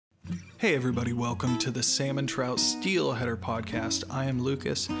Hey everybody, welcome to the Salmon Trout Steelheader podcast. I am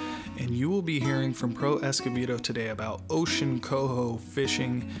Lucas, and you will be hearing from Pro Escobedo today about ocean coho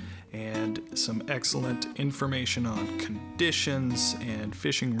fishing and some excellent information on conditions and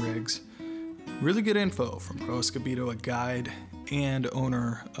fishing rigs. Really good info from Pro Escobedo, a guide and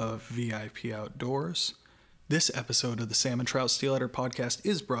owner of VIP Outdoors. This episode of the Salmon Trout Steelheader podcast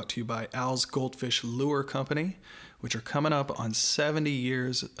is brought to you by Al's Goldfish Lure Co, which are coming up on 70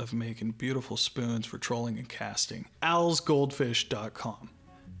 years of making beautiful spoons for trolling and casting. alsgoldfish.com.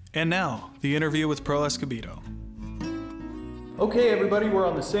 And now, the interview with Pro Escobedo. Okay, everybody, we're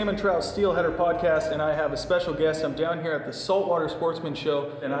on the Salmon Trout Steelheader podcast, and I have a special guest. I'm down here at the Saltwater Sportsman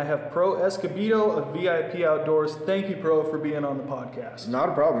Show, and I have Pro Escobedo of VIP Outdoors. Thank you, Pro, for being on the podcast. Not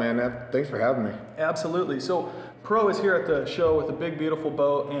a problem, man. Thanks for having me. Absolutely. So, Pro is here at the show with a big, beautiful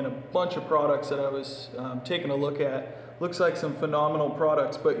boat and a bunch of products that I was taking a look at. Looks like some phenomenal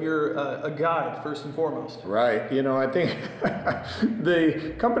products, but you're a guide first and foremost. Right. You know, I think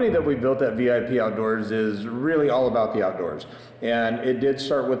the company that we built at VIP Outdoors is really all about the outdoors. And it did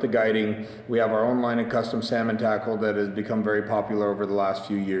start with the guiding. We have our own line of custom salmon tackle that has become very popular over the last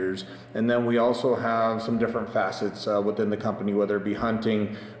few years. And then we also have some different facets within the company, whether it be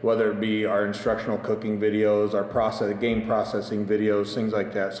hunting, whether it be our instructional cooking videos, our game processing videos, things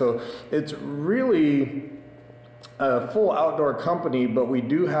like that. So it's really a full outdoor company, but we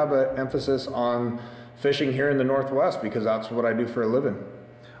do have an emphasis on fishing here in the Northwest because that's what I do for a living.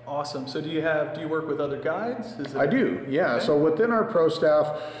 Awesome. So do you work with other guides? I do, yeah. Okay. So within our pro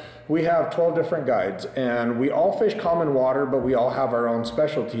staff, we have 12 different guides, and we all fish common water, but we all have our own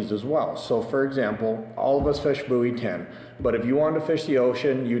specialties as well. So for example, all of us fish buoy 10, but if you wanted to fish the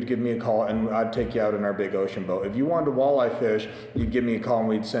ocean, you'd give me a call and I'd take you out in our big ocean boat. If you wanted to walleye fish, you'd give me a call and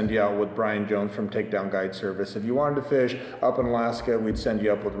we'd send you out with Brian Jones from Takedown Guide Service. If you wanted to fish up in Alaska, we'd send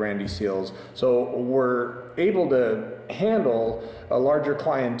you up with Randy Seals. So we're able to handle a larger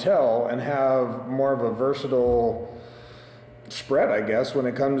clientele and have more of a versatile spread, I guess, when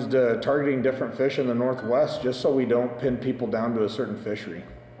it comes to targeting different fish in the Northwest, just so we don't pin people down to a certain fishery.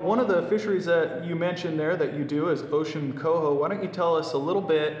 One of the fisheries that you mentioned there that you do is ocean coho. Why don't you tell us a little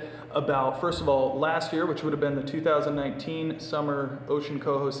bit about, first of all, last year, which would have been the 2019 summer ocean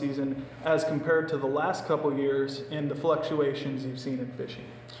coho season, as compared to the last couple years and the fluctuations you've seen in fishing?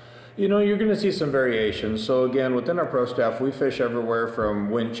 You know, you're going to see some variations. So again, within our pro staff, we fish everywhere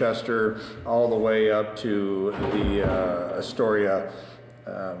from Winchester all the way up to the Astoria,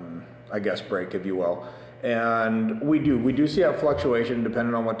 break, if you will. And we do see that fluctuation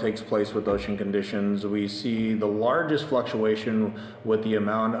depending on what takes place with ocean conditions. We see the largest fluctuation with the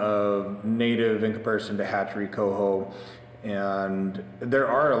amount of native in comparison to hatchery coho. And there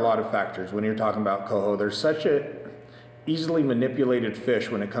are a lot of factors when you're talking about coho. There's such a easily manipulated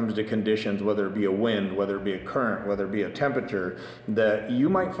fish when it comes to conditions, whether it be a wind, whether it be a current, whether it be a temperature, that you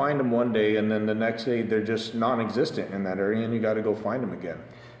might find them one day and then the next day they're just non-existent in that area and you got to go find them again.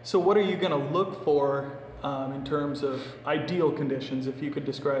 So what are you going to look for in terms of ideal conditions, if you could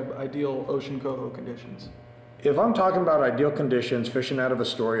describe ideal ocean coho conditions? If I'm talking about ideal conditions, fishing out of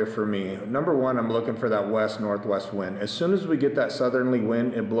Astoria for me, number one, I'm looking for that west-northwest wind. As soon as we get that southerly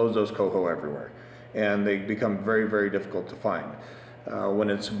wind, it blows those coho everywhere, and they become very, very difficult to find. When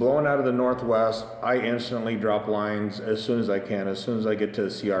it's blowing out of the northwest, I instantly drop lines as soon as I can. As soon as I get to the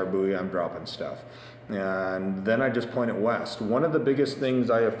CR buoy, I'm dropping stuff. And then I just point it west. One of the biggest things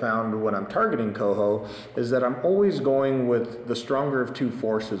I have found when I'm targeting coho is that I'm always going with the stronger of two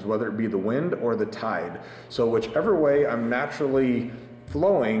forces, whether it be the wind or the tide. So whichever way I'm naturally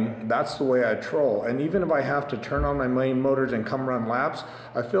flowing, that's the way I troll. And even if I have to turn on my main motors and come run laps,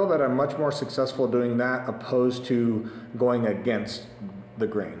 I feel that I'm much more successful doing that opposed to going against the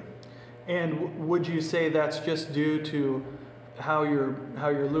grain. And would you say that's just due to how your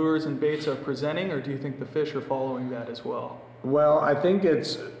lures and baits are presenting, or do you think the fish are following that as well? Well, I think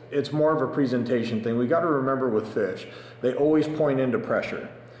it's more of a presentation thing. We got to remember with fish, they always point into pressure.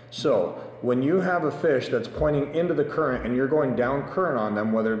 So when you have a fish that's pointing into the current and you're going down current on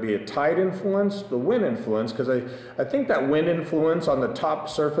them, whether it be a tide influence, the wind influence, because I think that wind influence on the top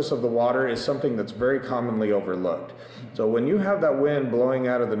surface of the water is something that's very commonly overlooked. So when you have that wind blowing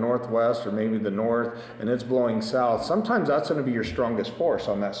out of the northwest or maybe the north and it's blowing south, sometimes that's going to be your strongest force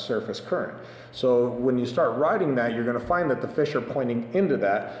on that surface current. So when you start riding that, you're going to find that the fish are pointing into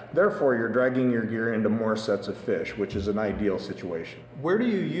that. Therefore, you're dragging your gear into more sets of fish, which is an ideal situation. Where do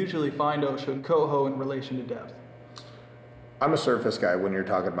you usually find ocean coho in relation to depth? I'm a surface guy when you're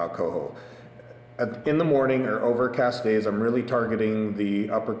talking about coho. In the morning or overcast days, I'm really targeting the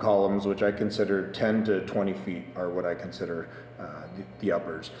upper columns, which I consider 10 to 20 feet are what I consider the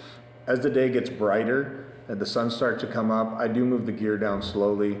uppers. As the day gets brighter and the sun starts to come up, I do move the gear down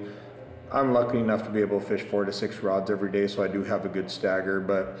slowly. I'm lucky enough to be able to fish 4 to 6 rods every day, so I do have a good stagger,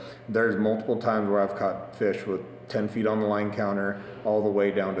 but there's multiple times where I've caught fish with 10 feet on the line counter all the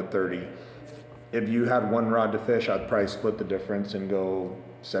way down to 30. If you had 1 rod to fish, I'd probably split the difference and go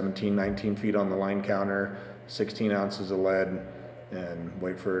 17, 19 feet on the line counter, 16 ounces of lead, and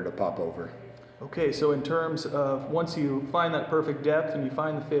wait for it to pop over. Okay, so in terms of once you find that perfect depth and you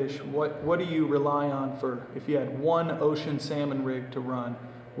find the fish, what do you rely on for, if you had one ocean salmon rig to run,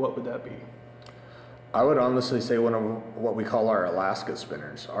 what would that be? I would honestly say one of what we call our Alaska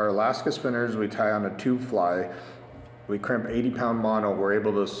spinners. Our Alaska spinners, we tie on a tube fly, we crimp 80-pound mono, we're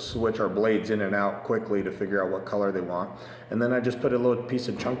able to switch our blades in and out quickly to figure out what color they want. And then I just put a little piece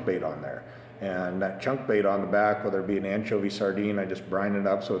of chunk bait on there. And that chunk bait on the back, whether it be an anchovy sardine, I just brine it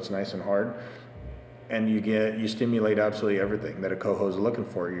up so it's nice and hard. And you stimulate absolutely everything that a coho is looking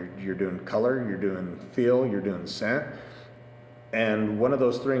for. You're doing color, you're doing feel, you're doing scent. And one of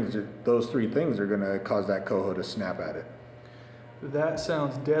those three things are going to cause that coho to snap at it. That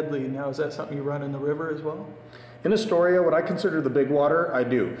sounds deadly. Now, is that something you run in the river as well? In Astoria, what I consider the big water, I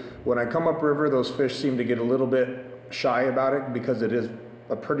do. When I come upriver, those fish seem to get a little bit shy about it because it is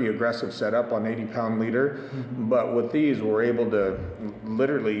a pretty aggressive setup on 80-pound leader. Mm-hmm. But with these, we're able to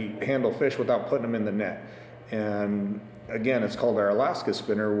literally handle fish without putting them in the net. And again, it's called our Alaska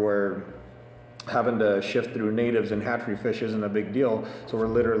spinner, where having to shift through natives and hatchery fish isn't a big deal, so we're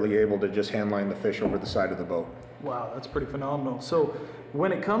literally able to just hand line the fish over the side of the boat. Wow, that's pretty phenomenal. So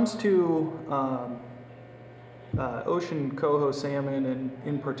when it comes to ocean coho salmon, and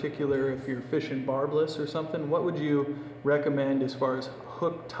in particular if you're fishing barbless or something, what would you recommend as far as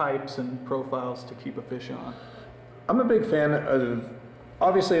hook types and profiles to keep a fish on? I'm a big fan of,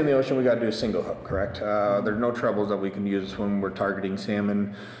 obviously in the ocean we got to do a single hook, correct? There's no trebles that we can use when we're targeting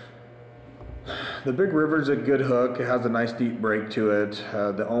salmon. The Big River's a good hook. It has a nice deep break to it.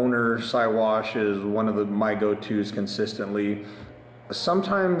 The Owner Siwash is one of my go-tos consistently.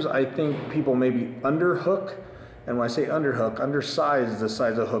 Sometimes I think people maybe underhook, and when I say underhook, undersize the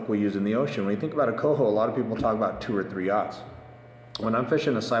size of hook we use in the ocean. When you think about a coho, a lot of people talk about 2 or 3/0. When I'm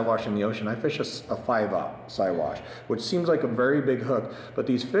fishing a Siwash in the ocean, I fish a 5/0 Siwash, which seems like a very big hook, but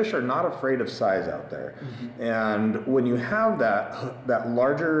these fish are not afraid of size out there. Mm-hmm. And when you have that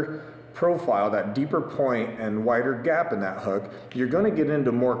larger profile, that deeper point and wider gap in that hook, you're going to get into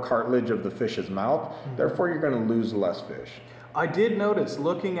more cartilage of the fish's mouth. Mm-hmm. Therefore, you're going to lose less fish. I did notice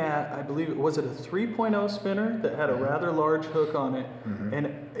looking at, I believe, was it a 3.0 spinner that had a rather large hook on it? Mm-hmm.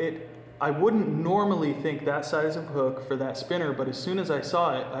 And I wouldn't normally think that size of hook for that spinner, but as soon as I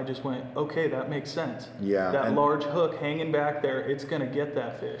saw it, I just went, okay, that makes sense. Yeah. That large hook hanging back there, it's going to get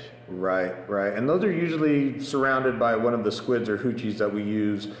that fish. Right, right. And those are usually surrounded by one of the squids or hoochies that we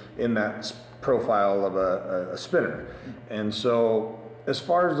use in that profile of a spinner. And so as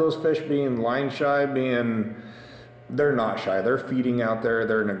far as those fish being line shy, they're not shy. They're feeding out there.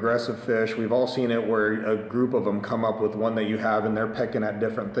 They're an aggressive fish. We've all seen it where a group of them come up with one that you have and they're pecking at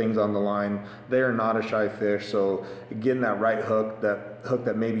different things on the line. They are not a shy fish. So getting that right hook, that hook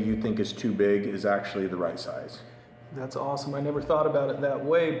that maybe you think is too big, is actually the right size. That's awesome. I never thought about it that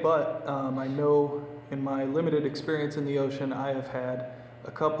way, but I know in my limited experience in the ocean, I have had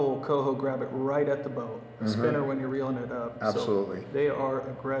a couple coho grab it right at the boat, spinner when you're reeling it up. Absolutely. So they are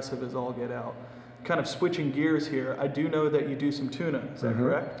aggressive as all get out. Kind of switching gears here, I do know that you do some tuna, is that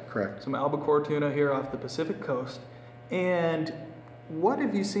correct? Correct. Some albacore tuna here off the Pacific coast. And what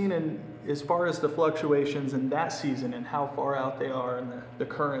have you seen in as far as the fluctuations in that season and how far out they are in the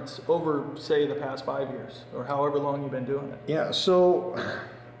currents over, say, the past 5 years or however long you've been doing it? Yeah, so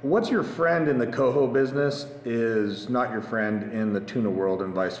what's your friend in the coho business is not your friend in the tuna world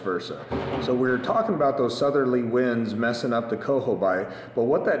and vice versa. So we're talking about those southerly winds messing up the coho bite, but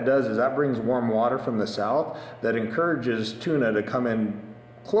what that does is that brings warm water from the south that encourages tuna to come in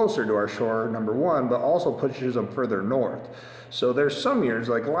closer to our shore, number one, but also pushes them further north. So there's some years,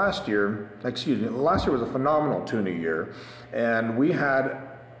 like last year was a phenomenal tuna year, and we had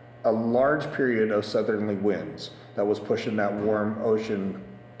a large period of southerly winds that was pushing that warm ocean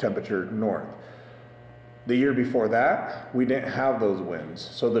temperature north. The year before that, we didn't have those winds.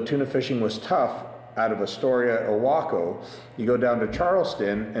 So the tuna fishing was tough out of Astoria, Ilwaco. You go down to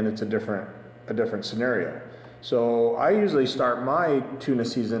Charleston and it's a different scenario. So I usually start my tuna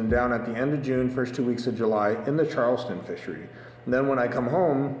season down at the end of June, first 2 weeks of July in the Charleston fishery. And then when I come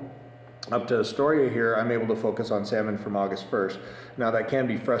home up to Astoria here, I'm able to focus on salmon from August 1st. Now that can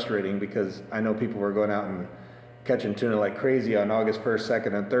be frustrating because I know people were going out and catching tuna like crazy on August 1st,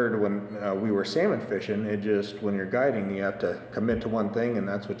 2nd, and 3rd when we were salmon fishing. It just, when you're guiding, you have to commit to one thing, and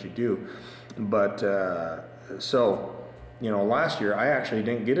that's what you do. But so, you know, last year I actually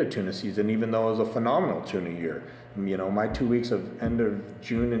didn't get a tuna season, even though it was a phenomenal tuna year. You know, my 2 weeks of end of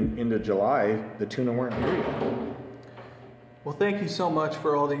June and into July, the tuna weren't here yet. Well, thank you so much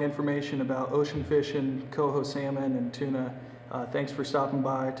for all the information about ocean fishing, coho salmon, and tuna. Thanks for stopping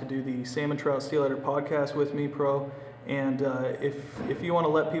by to do the Salmon Trout Steelheader podcast with me, Pro. And if you want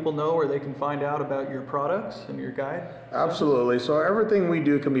to let people know where they can find out about your products and your guide. Absolutely. So everything we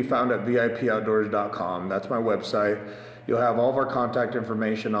do can be found at vipoutdoors.com. That's my website. You'll have all of our contact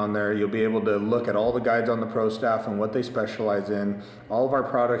information on there. You'll be able to look at all the guides on the pro staff and what they specialize in. All of our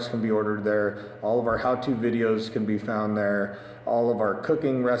products can be ordered there. All of our how-to videos can be found there. All of our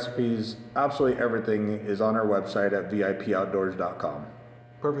cooking recipes, absolutely everything is on our website at vipoutdoors.com.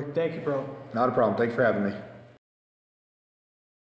 Perfect. Thank you, Pro. Not a problem. Thanks for having me.